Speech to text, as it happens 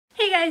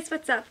guys,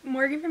 what's up?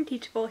 Morgan from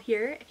Teachable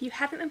here. If you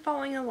haven't been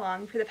following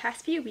along for the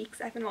past few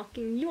weeks, I've been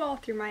walking you all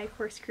through my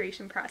course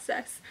creation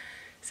process.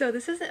 So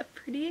this is a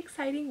pretty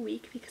exciting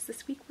week because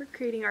this week we're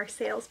creating our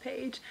sales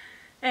page.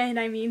 And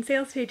I mean,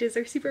 sales pages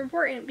are super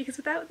important because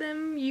without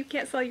them, you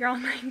can't sell your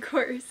online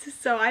course.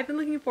 So I've been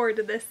looking forward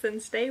to this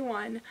since day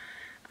one.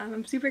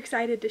 I'm super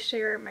excited to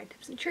share my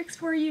tips and tricks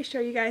for you,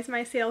 show you guys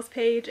my sales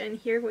page, and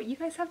hear what you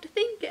guys have to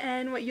think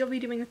and what you'll be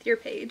doing with your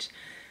page.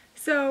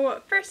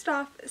 So first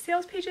off,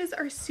 sales pages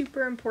are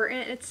super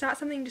important. It's not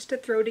something just to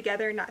throw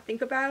together and not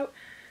think about.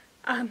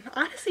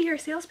 Honestly, your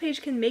sales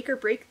page can make or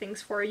break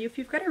things for you. If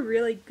you've got a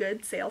really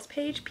good sales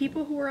page,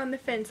 people who are on the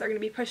fence are going to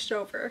be pushed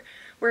over.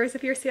 Whereas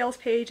if your sales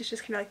page is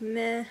just kind of like,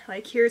 meh,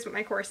 like here's what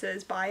my course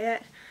is, buy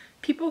it.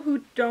 People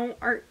who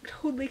aren't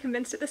totally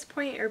convinced at this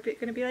point are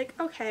going to be like,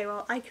 okay,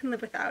 well, I can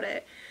live without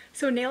it.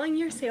 So nailing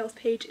your sales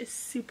page is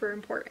super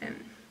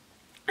important.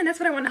 And that's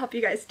what I want to help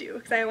you guys do,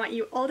 because I want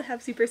you all to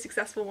have super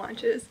successful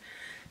launches.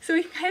 So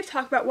we can kind of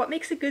talk about what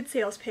makes a good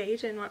sales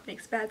page and what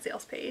makes a bad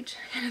sales page,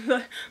 kind of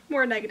the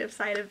more negative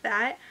side of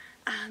that.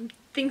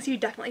 Things you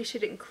definitely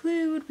should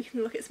include. We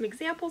can look at some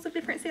examples of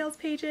different sales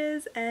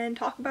pages and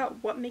talk about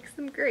what makes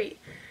them great.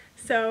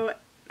 So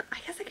I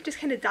guess I could just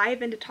kind of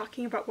dive into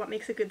talking about what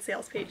makes a good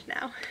sales page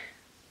now.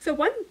 So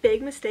one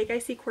big mistake I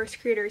see course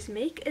creators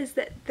make is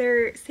that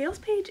their sales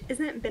page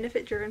isn't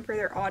benefit driven for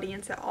their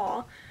audience at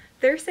all.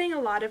 They're saying a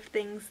lot of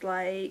things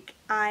like,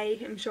 I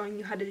am showing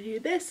you how to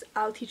do this,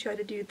 I'll teach you how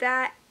to do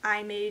that,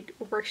 I made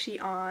a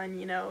worksheet on,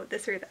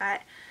 this or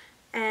that.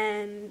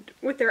 And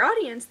with their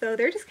audience though,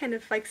 they're just kind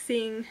of like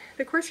seeing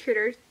the course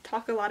creator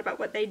talk a lot about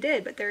what they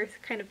did, but they're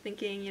kind of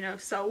thinking,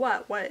 so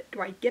what do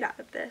I get out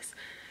of this?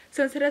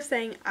 So instead of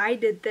saying, I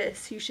did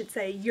this, you should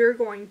say, you're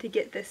going to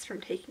get this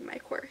from taking my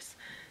course.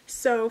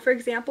 So for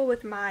example,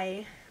 with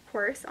my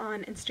course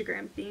on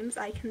Instagram themes,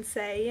 I can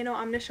say, I'm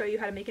going to show you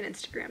how to make an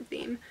Instagram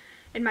theme.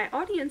 And my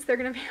audience, they're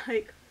going to be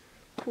like,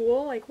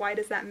 cool, like why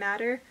does that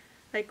matter?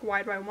 Like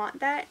why do I want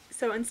that?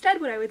 So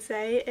instead what I would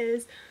say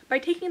is, by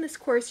taking this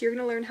course, you're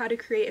going to learn how to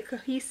create a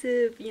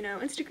cohesive,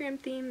 Instagram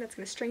theme that's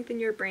going to strengthen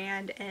your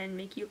brand and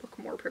make you look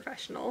more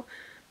professional.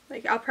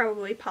 Like I'll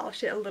probably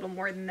polish it a little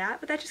more than that,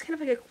 but that's just kind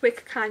of like a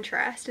quick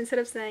contrast. Instead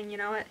of saying,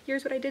 what,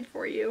 here's what I did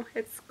for you,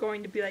 it's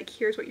going to be like,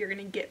 here's what you're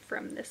going to get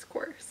from this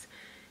course.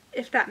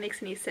 If that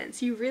makes any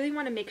sense. You really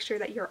want to make sure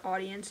that your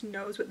audience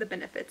knows what the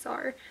benefits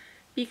are,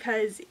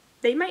 because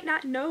they might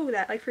not know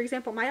that. Like for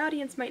example, my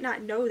audience might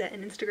not know that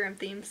an Instagram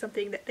theme is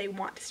something that they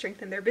want to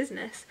strengthen their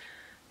business.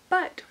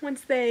 But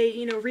once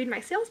they, read my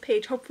sales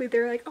page, hopefully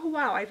they're like, oh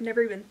wow, I've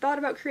never even thought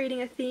about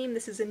creating a theme.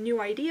 This is a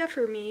new idea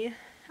for me.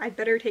 I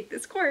better take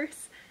this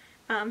course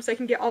so I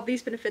can get all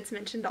these benefits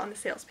mentioned on the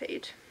sales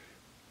page.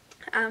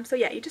 So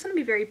yeah, you just want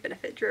to be very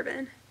benefit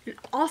driven. And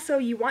also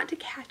you want to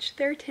catch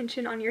their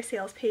attention on your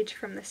sales page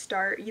from the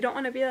start. You don't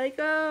want to be like,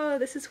 oh,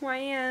 this is who I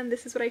am,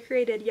 this is what I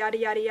created, yada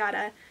yada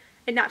yada,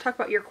 and not talk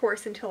about your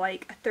course until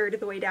like a third of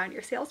the way down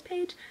your sales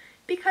page,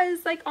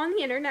 because like on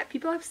the internet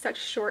people have such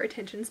short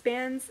attention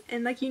spans,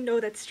 and like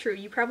that's true.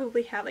 You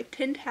probably have like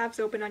 10 tabs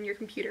open on your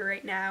computer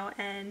right now,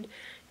 and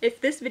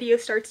if this video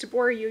starts to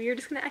bore you, you're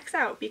just gonna X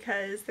out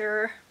because there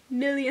are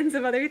millions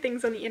of other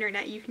things on the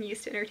internet you can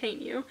use to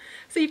entertain you.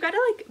 So you've got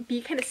to like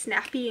be kind of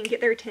snappy and get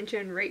their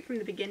attention right from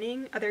the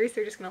beginning, otherwise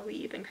they're just gonna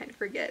leave and kind of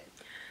forget.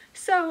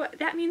 So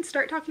that means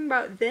start talking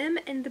about them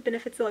and the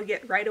benefits they'll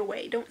get right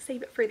away. Don't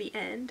save it for the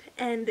end.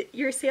 And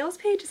your sales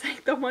page is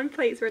like the one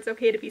place where it's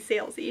okay to be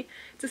salesy.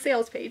 It's a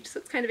sales page, so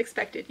it's kind of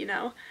expected,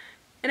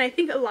 And I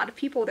think a lot of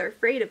people, they're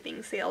afraid of being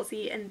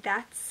salesy, and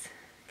that's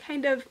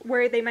kind of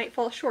where they might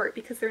fall short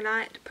because they're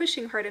not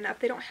pushing hard enough.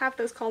 They don't have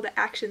those call to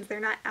actions. They're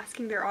not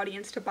asking their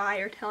audience to buy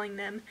or telling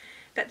them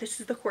that this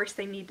is the course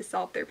they need to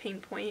solve their pain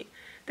point.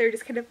 They're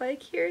just kind of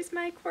like, here's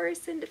my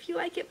course, and if you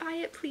like it, buy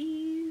it,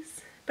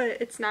 please.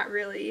 But it's not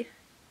really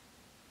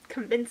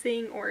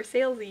convincing or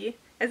salesy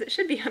as it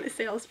should be on a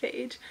sales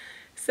page.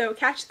 So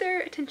catch their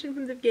attention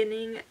from the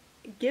beginning,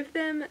 give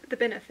them the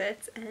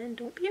benefits, and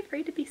don't be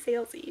afraid to be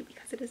salesy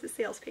because it is a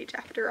sales page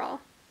after all.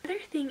 Another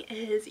thing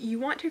is you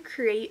want to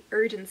create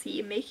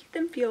urgency, make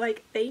them feel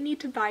like they need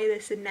to buy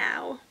this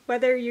now.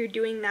 Whether you're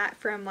doing that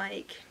from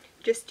like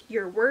just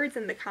your words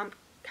and the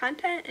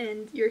content,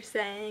 and you're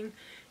saying,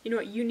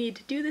 you need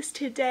to do this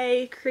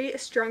today, create a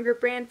stronger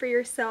brand for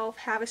yourself,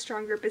 have a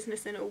stronger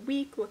business in a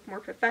week, look more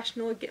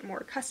professional, get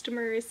more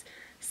customers,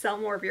 sell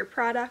more of your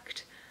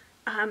product.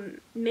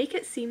 Make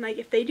it seem like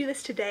if they do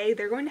this today,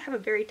 they're going to have a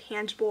very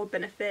tangible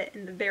benefit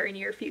in the very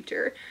near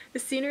future. The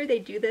sooner they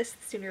do this,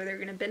 the sooner they're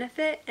going to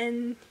benefit,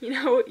 and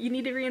you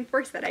need to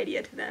reinforce that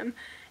idea to them.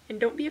 And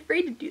don't be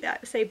afraid to do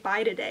that. Say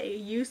buy today,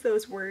 use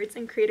those words,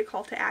 and create a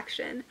call to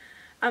action.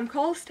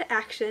 Calls to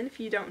action, if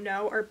you don't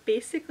know, are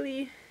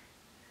basically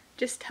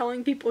just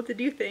telling people to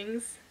do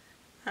things.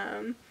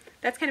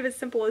 That's kind of as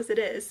simple as it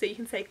is. So you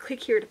can say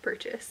click here to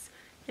purchase,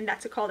 and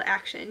that's a call to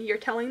action. You're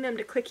telling them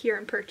to click here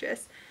and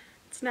purchase.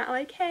 It's not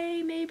like,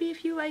 hey, maybe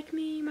if you like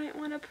me, you might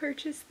want to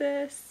purchase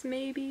this,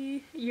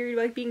 maybe. You're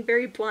like being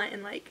very blunt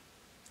and like,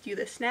 do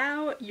this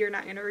now, you're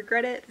not going to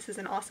regret it, this is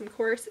an awesome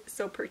course,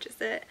 so purchase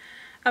it.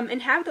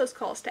 and have those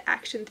calls to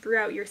action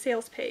throughout your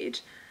sales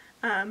page.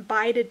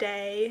 Buy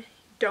today,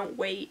 don't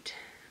wait,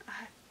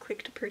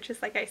 click to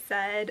purchase like I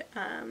said.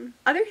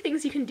 Other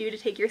things you can do to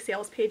take your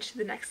sales page to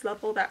the next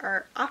level that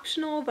are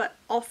optional but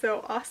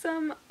also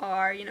awesome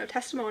are,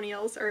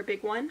 testimonials are a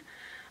big one.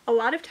 A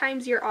lot of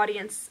times your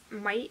audience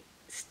might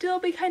still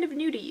be kind of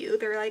new to you.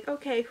 They're like,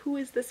 okay, who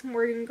is this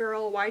Morgan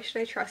girl? Why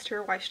should I trust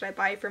her? Why should I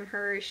buy from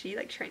her? Is she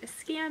like trying to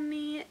scam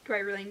me? Do I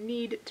really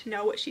need to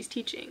know what she's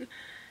teaching?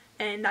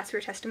 And that's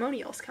where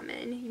testimonials come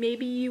in.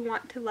 Maybe you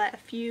want to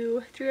let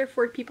 3 or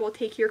 4 people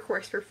take your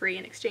course for free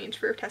in exchange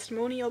for a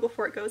testimonial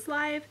before it goes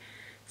live.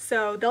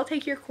 So they'll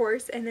take your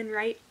course and then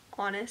write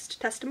honest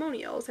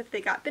testimonials. If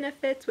they got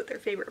benefits, what their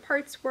favorite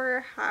parts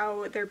were,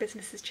 how their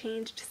business has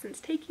changed since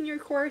taking your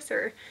course,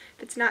 or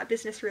if it's not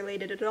business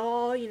related at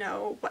all,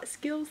 what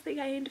skills they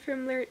gained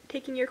from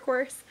taking your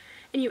course.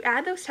 And you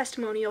add those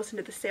testimonials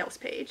into the sales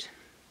page.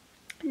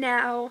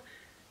 Now,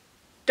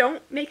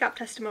 don't make up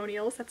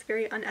testimonials. That's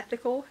very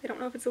unethical. I don't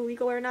know if it's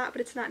illegal or not,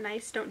 but it's not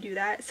nice. Don't do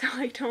that. So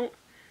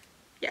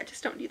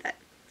just don't do that.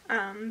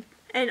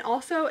 And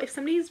also, if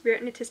somebody's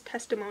written a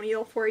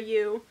testimonial for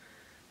you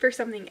for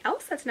something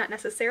else that's not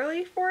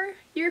necessarily for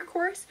your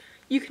course,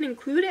 you can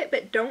include it,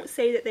 but don't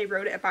say that they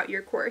wrote it about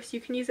your course. You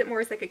can use it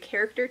more as like a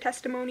character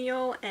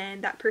testimonial,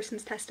 and that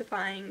person's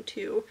testifying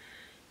to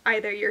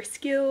either your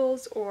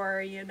skills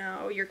or,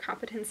 your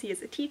competency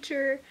as a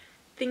teacher,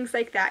 things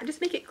like that. Just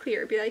make it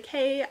clear. Be like,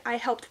 hey, I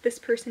helped this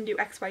person do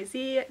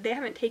XYZ. They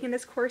haven't taken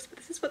this course, but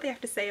this is what they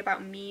have to say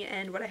about me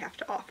and what I have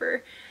to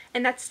offer.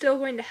 And that's still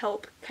going to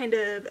help kind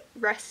of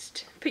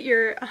put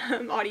your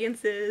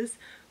audience's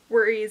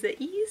worries at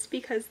ease,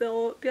 because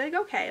they'll be like,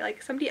 okay,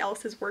 like somebody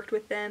else has worked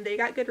with them, they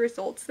got good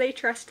results, they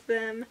trust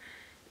them,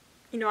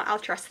 I'll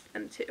trust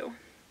them too.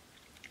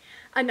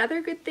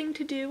 Another good thing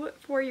to do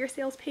for your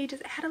sales page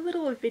is add a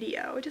little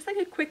video, just like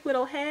a quick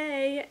little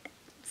hey,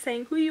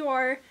 saying who you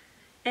are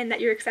and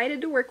that you're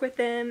excited to work with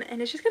them,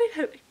 and it's just going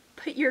to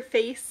put your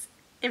face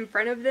in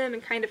front of them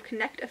and kind of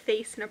connect a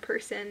face and a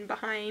person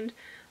behind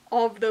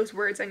all of those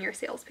words on your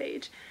sales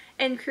page.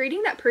 And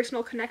creating that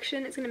personal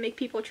connection is going to make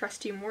people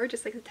trust you more,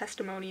 just like the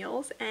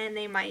testimonials, and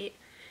they might,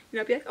 be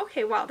like,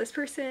 okay, wow, this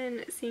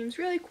person seems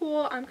really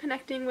cool, I'm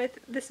connecting with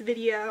this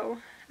video,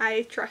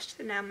 I trust,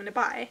 and now I'm going to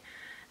buy.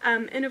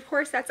 And of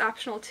course that's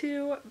optional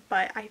too,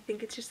 but I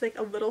think it's just like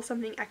a little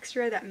something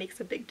extra that makes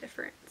a big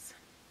difference.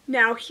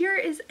 Now here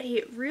is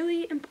a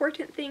really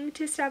important thing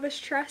to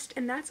establish trust,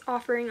 and that's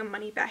offering a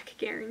money-back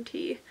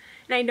guarantee.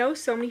 And I know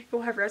so many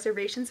people have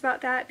reservations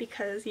about that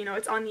because,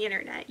 it's on the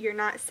internet. You're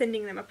not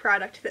sending them a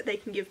product that they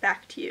can give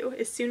back to you.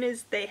 As soon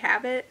as they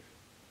have it,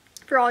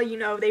 for all you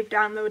know, they've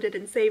downloaded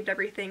and saved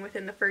everything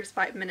within the first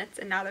 5 minutes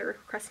and now they're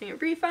requesting a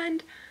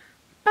refund.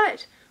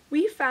 But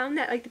we found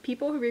that the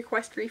people who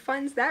request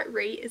refunds, that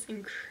rate is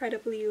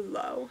incredibly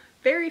low.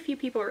 Very few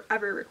people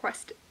ever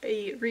request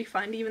a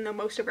refund, even though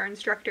most of our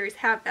instructors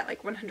have that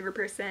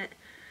 100%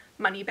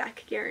 money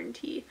back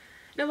guarantee.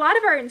 And a lot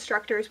of our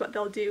instructors, what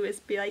they'll do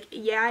is be like,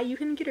 yeah, you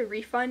can get a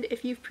refund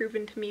if you've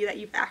proven to me that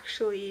you've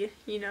actually,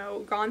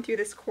 gone through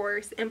this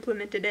course,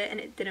 implemented it, and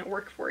it didn't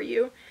work for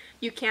you.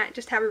 You can't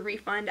just have a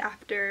refund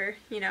after,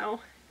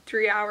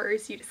 3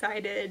 hours you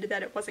decided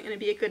that it wasn't going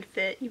to be a good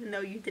fit, even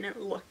though you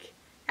didn't look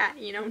at,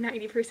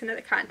 90% of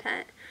the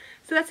content.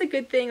 So that's a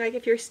good thing,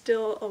 if you're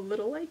still a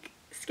little,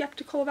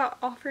 skeptical about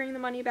offering the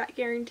money back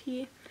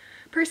guarantee.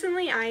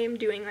 Personally, I am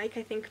doing I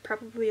think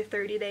probably a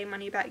 30-day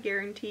money back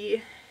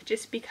guarantee,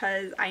 just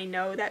because I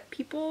know that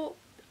people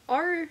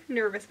are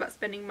nervous about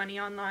spending money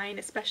online,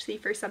 especially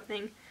for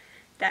something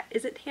that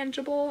isn't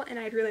tangible, and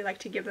I'd really like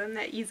to give them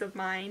that ease of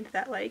mind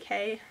that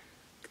hey,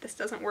 if this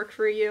doesn't work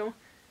for you,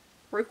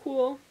 we're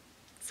cool,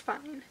 it's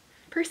fine.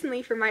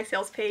 Personally, for my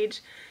sales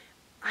page,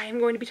 I am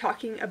going to be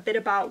talking a bit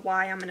about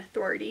why I'm an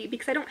authority,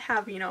 because I don't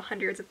have,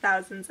 hundreds of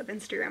thousands of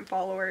Instagram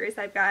followers.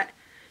 I've got,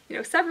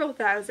 several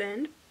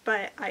thousand,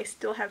 but I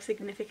still have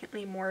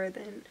significantly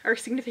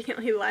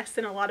less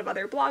than a lot of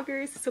other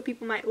bloggers, so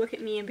people might look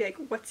at me and be like,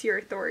 what's your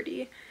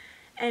authority?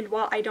 And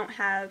while I don't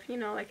have,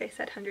 like I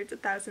said, hundreds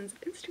of thousands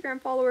of Instagram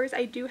followers,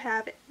 I do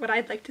have what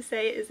I'd like to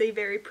say is a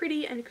very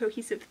pretty and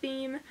cohesive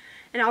theme,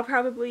 and I'll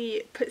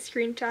probably put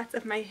screenshots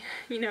of my,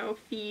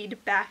 feed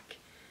back,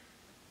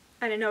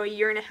 I don't know, a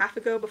year and a half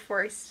ago,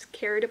 before I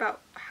cared about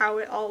how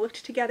it all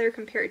looked together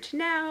compared to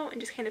now, and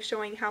just kind of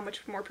showing how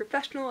much more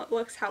professional it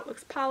looks, how it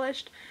looks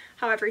polished,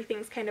 how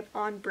everything's kind of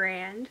on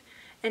brand.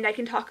 And I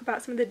can talk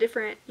about some of the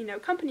different,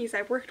 companies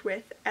I've worked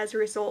with as a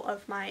result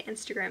of my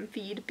Instagram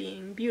feed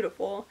being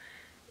beautiful,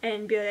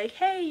 and be like,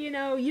 hey, you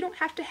don't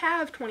have to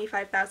have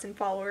 25,000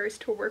 followers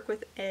to work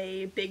with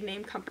a big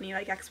name company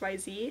like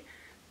XYZ.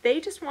 They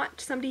just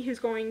want somebody who's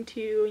going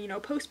to,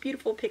 post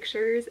beautiful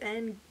pictures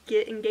and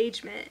get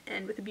engagement,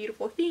 and with a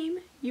beautiful theme,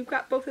 you've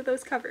got both of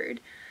those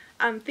covered.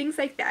 Things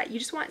like that. You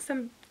just want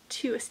some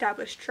to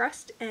establish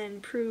trust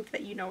and prove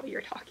that you know what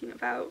you're talking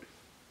about.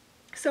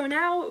 So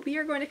now we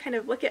are going to kind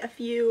of look at a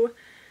few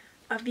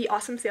of the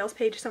awesome sales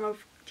pages some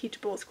of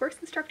Teachable's course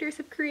instructors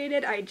have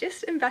created. I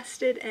just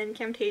invested in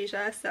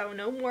Camtasia, so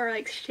no more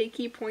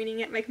shaky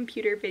pointing at my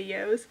computer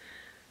videos.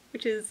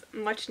 which is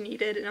much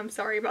needed, and I'm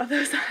sorry about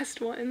those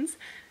last ones.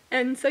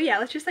 And so yeah,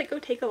 let's just like go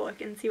take a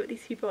look and see what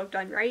these people have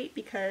done right,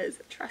 because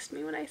trust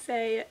me when I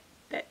say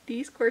that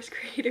these course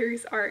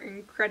creators are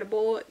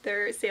incredible.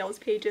 Their sales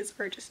pages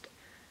are just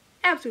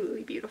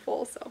absolutely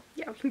beautiful. So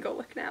yeah, we can go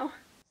look now.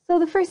 So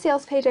the first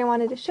sales page I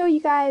wanted to show you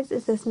guys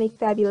is this Make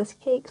Fabulous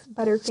Cakes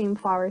Buttercream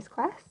Flowers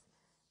class.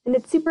 And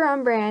it's super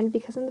on brand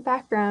because in the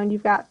background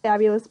you've got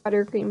fabulous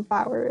buttercream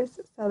flowers.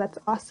 So that's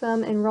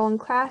awesome. Enroll in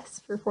class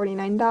for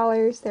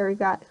 $49. There we've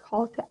got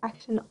call to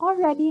action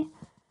already.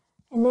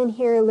 And then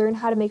here, learn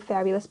how to make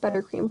fabulous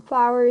buttercream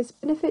flowers.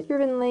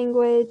 Benefit-driven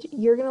language.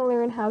 You're going to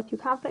learn how to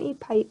confidently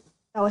pipe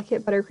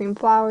delicate buttercream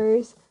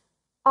flowers.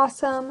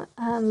 Awesome.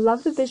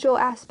 Love the visual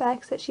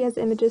aspects that she has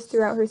images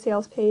throughout her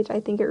sales page. I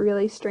think it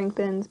really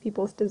strengthens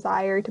people's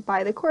desire to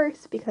buy the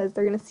course because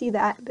they're going to see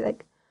that and be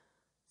like,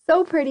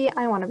 so pretty,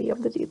 I want to be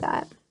able to do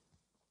that.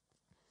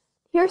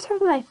 Here's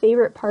probably my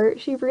favorite part.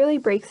 She really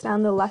breaks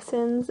down the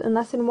lessons. In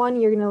lesson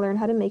 1, you're going to learn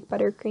how to make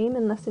buttercream.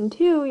 In lesson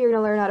 2, you're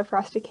going to learn how to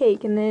frost a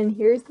cake. And then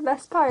here's the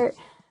best part.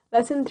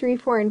 Lesson 3,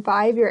 4, and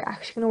 5, you're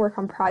actually going to work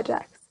on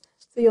projects.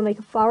 So you'll make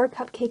a flower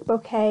cupcake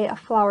bouquet, a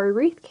flower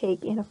wreath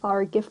cake, and a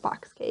flower gift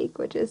box cake,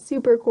 which is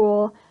super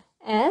cool.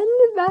 And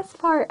the best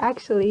part,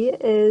 actually,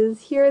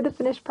 is here are the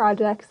finished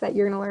projects that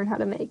you're going to learn how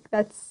to make.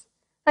 That's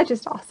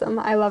just awesome.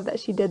 I love that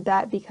she did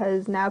that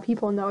because now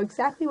people know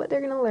exactly what they're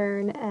going to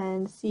learn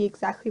and see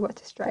exactly what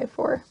to strive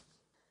for.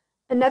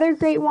 Another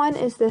great one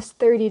is this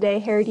 30-day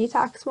hair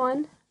detox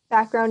one.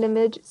 Background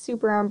image,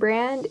 super on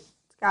brand.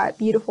 It's got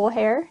beautiful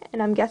hair,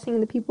 and I'm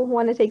guessing the people who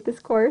want to take this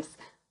course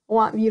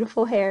want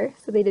beautiful hair,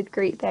 so they did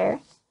great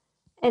there.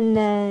 And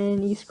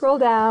then you scroll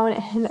down,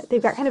 and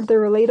they've got kind of the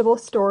relatable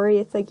story.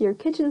 It's like your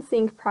kitchen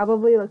sink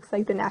probably looks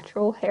like the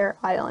natural hair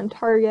aisle in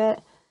Target.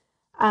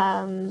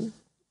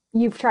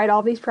 You've tried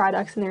all these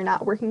products and they're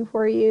not working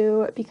for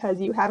you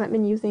because you haven't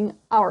been using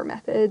our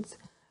methods.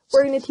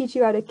 We're going to teach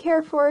you how to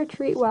care for,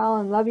 treat well,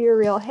 and love your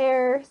real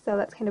hair, so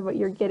that's kind of what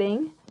you're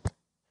getting.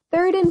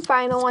 Third and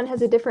final one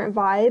has a different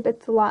vibe.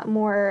 It's a lot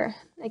more,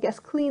 I guess,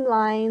 clean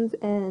lines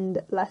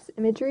and less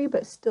imagery,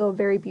 but still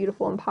very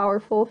beautiful and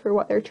powerful for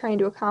what they're trying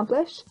to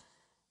accomplish.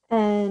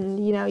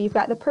 And, you know, you've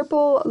got the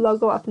purple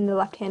logo up in the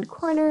left-hand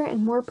corner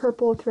and more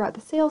purple throughout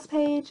the sales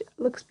page.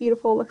 Looks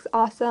beautiful, looks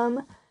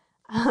awesome.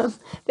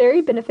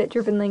 Very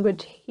benefit-driven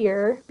language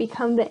here.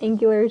 Become the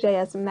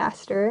AngularJS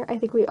master. I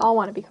think we all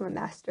want to become a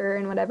master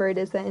in whatever it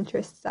is that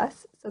interests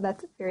us, so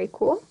that's very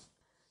cool.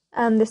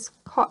 This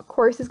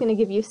course is going to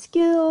give you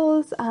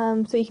skills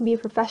so you can be a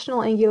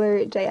professional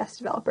AngularJS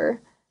developer.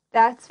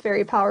 That's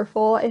very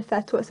powerful if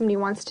that's what somebody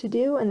wants to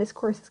do, and this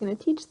course is going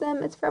to teach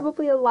them. It's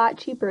probably a lot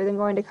cheaper than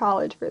going to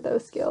college for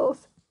those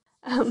skills.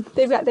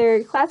 They've got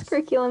their class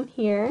curriculum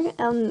here,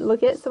 and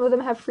look at some of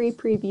them have free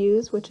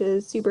previews, which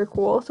is super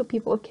cool, so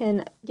people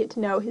can get to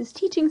know his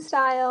teaching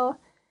style,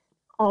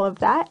 all of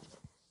that.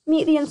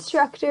 Meet the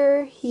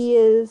instructor. He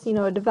is, you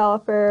know, a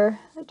developer,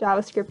 a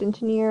JavaScript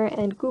engineer,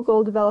 and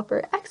Google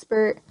developer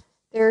expert.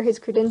 There are his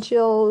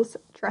credentials.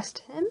 Trust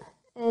him.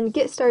 And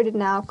get started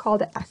now. Call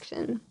to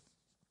action.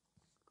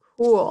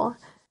 Cool.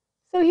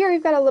 So here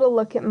we've got a little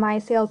look at my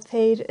sales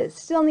page. It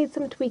still needs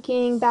some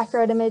tweaking.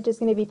 Background image is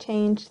going to be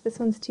changed. This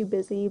one's too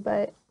busy,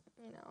 but,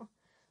 you know,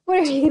 what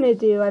are you going to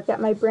do? I've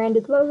got my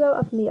branded logo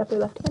up in the upper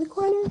left-hand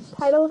corner.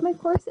 Title of my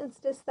course,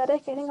 Insta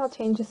Aesthetic. I think I'll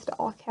change this to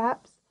all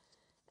caps.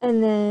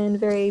 And then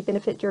very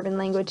benefit-driven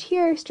language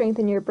here.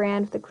 Strengthen your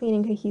brand with a clean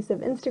and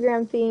cohesive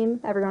Instagram theme.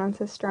 Everyone wants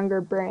a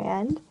stronger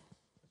brand.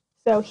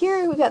 So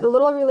here we've got the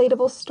little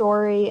relatable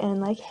story and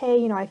like, hey,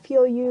 you know, I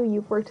feel you.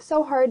 You've worked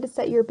so hard to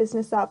set your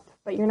business up,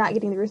 but you're not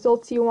getting the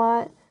results you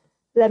want.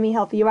 Let me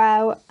help you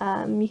out.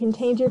 You can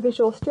change your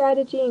visual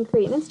strategy and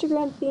create an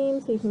Instagram theme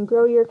so you can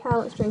grow your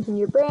account, strengthen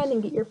your brand,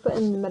 and get your foot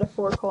in the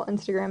metaphorical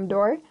Instagram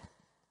door.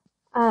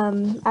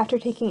 After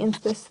taking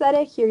Insta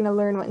Aesthetic, you're going to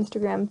learn what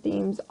Instagram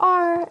themes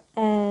are,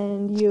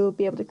 and you'll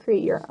be able to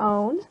create your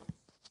own.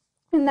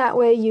 And that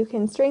way you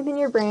can strengthen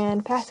your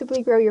brand,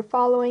 passively grow your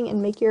following,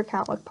 and make your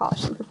account look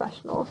polished and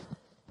professional.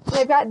 And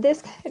I've got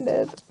this kind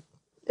of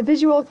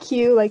visual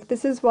cue, like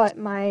this is what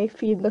my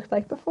feed looked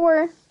like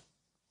before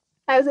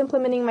I was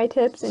implementing my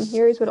tips, and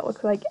here's what it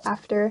looks like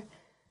after.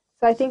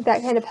 So I think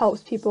that kind of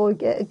helps people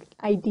get an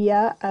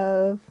idea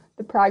of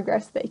the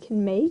progress they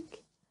can make.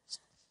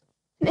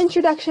 An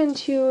introduction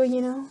to, you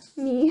know,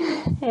 me,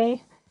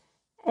 hey.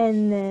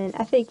 And then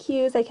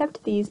FAQs, I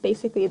kept these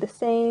basically the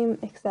same,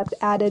 except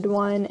added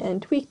one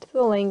and tweaked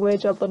the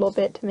language a little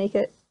bit to make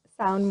it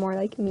sound more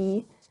like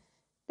me.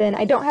 Then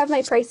I don't have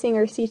my pricing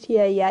or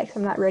CTA yet because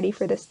I'm not ready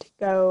for this to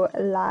go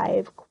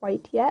live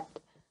quite yet.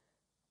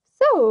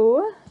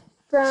 So,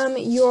 from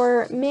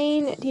your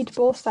main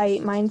Teachable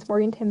site, mine's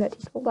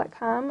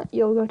morgantim.teachable.com,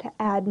 you'll go to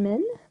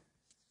admin.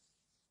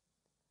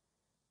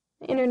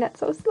 The internet's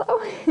so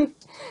slow.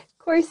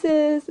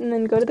 Courses, and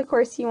then go to the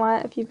course you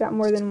want if you've got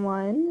more than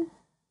one.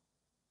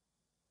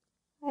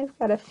 I've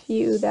got a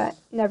few that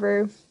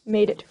never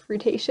made it to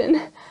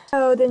fruition.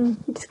 So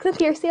then just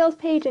click your sales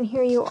page and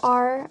here you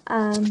are.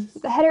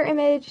 The header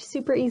image,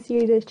 super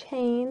easy to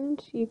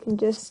change. You can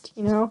just,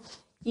 you know,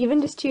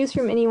 even just choose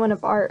from any one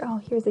of our,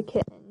 oh, here's a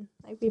kitten.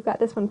 Like we've got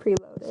this one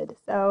preloaded.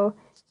 So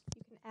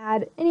you can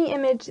add any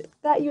image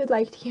that you would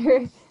like to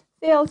your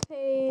sales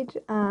page.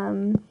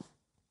 And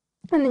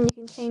then you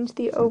can change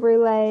the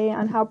overlay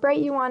on how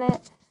bright you want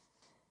it.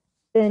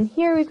 Then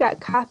here we've got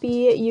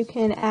copy. You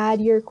can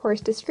add your course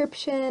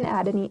description,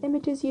 add any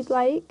images you'd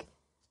like.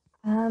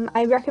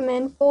 I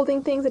recommend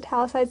bolding things,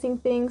 italicizing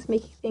things,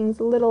 making things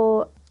a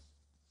little,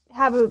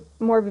 have a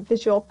more of a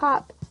visual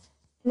pop.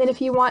 And then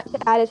if you want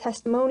to add a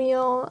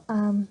testimonial,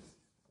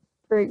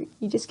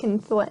 you just can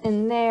fill it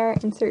in there,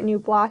 insert new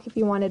block if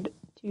you wanted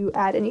to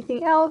add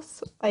anything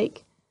else,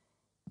 like,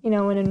 an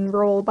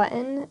enroll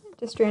button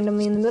just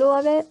randomly in the middle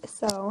of it.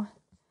 So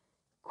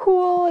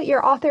cool.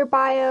 Your author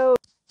bio.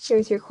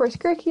 Here's your course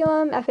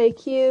curriculum,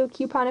 FAQ,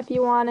 coupon if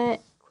you want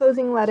it,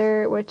 closing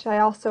letter, which I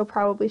also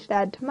probably should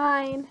add to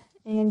mine,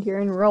 and your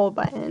enroll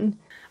button.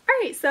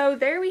 Alright, so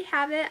there we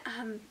have it.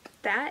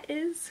 That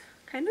is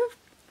kind of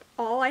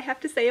all I have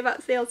to say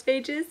about sales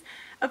pages.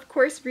 Of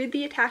course, read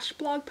the attached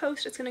blog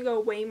post. It's going to go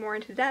way more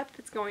into depth.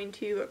 It's going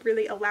to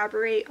really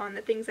elaborate on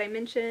the things I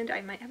mentioned.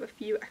 I might have a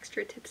few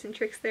extra tips and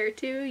tricks there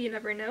too. You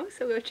never know,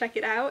 so go check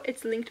it out.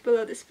 It's linked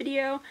below this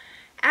video,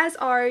 as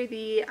are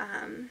the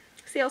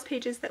sales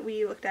pages that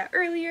we looked at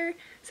earlier,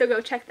 so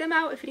go check them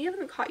out. If any of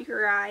them caught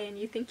your eye and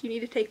you think you need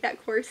to take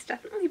that course,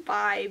 definitely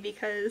buy,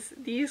 because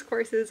these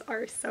courses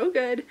are so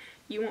good.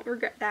 You won't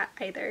regret that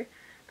either.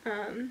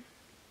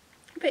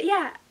 But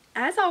yeah,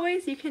 as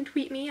always, you can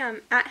tweet me.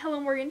 I'm at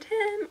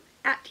HelloMorganTim,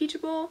 at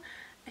Teachable.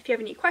 If you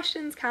have any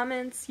questions,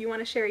 comments, you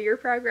want to share your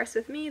progress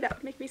with me, that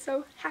would make me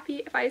so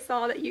happy if I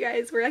saw that you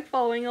guys were like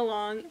following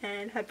along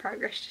and had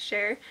progress to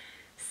share.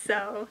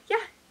 So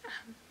yeah,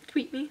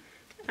 tweet me.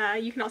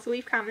 You can also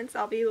leave comments.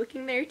 I'll be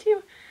looking there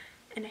too.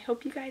 And I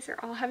hope you guys are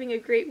all having a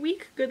great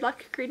week. Good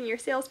luck creating your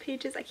sales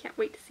pages. I can't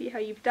wait to see how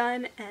you've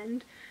done,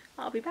 and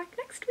I'll be back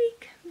next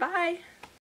week. Bye!